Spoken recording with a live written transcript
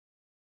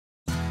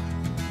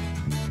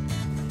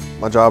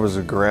My job as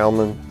a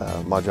groundman,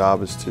 my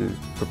job is to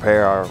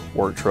prepare our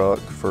work truck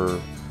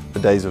for the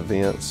day's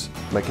events,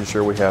 making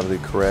sure we have the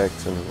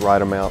correct and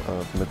right amount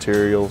of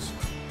materials.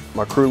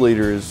 My crew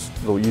leader is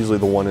usually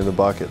the one in the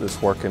bucket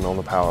that's working on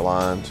the power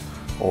lines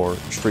or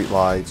street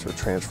lights or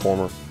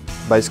transformer.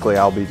 Basically,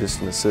 I'll be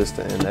just an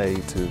assistant and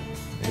aid to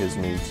his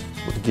needs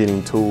with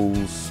getting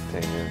tools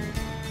and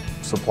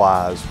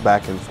supplies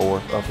back and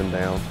forth, up and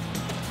down.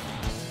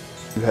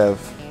 You have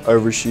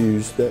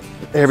overshoes that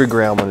every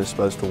groundman is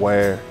supposed to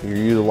wear. You're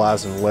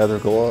utilizing leather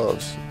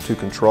gloves to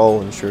control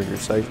and ensure your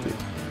safety.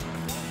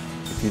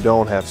 If you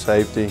don't have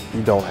safety,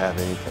 you don't have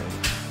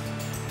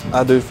anything.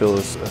 I do feel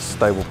it's a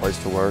stable place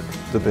to work.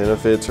 The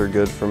benefits are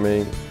good for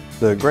me.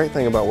 The great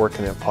thing about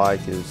working at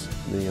Pike is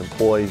the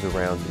employees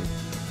around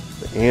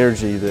you. The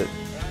energy that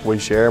we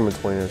share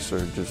between us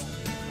are just,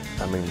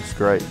 it's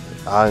great.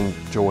 I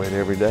enjoy it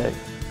every day.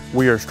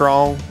 We are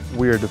strong,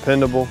 we are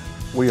dependable,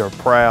 we are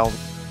proud,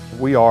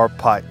 we are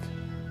Pike.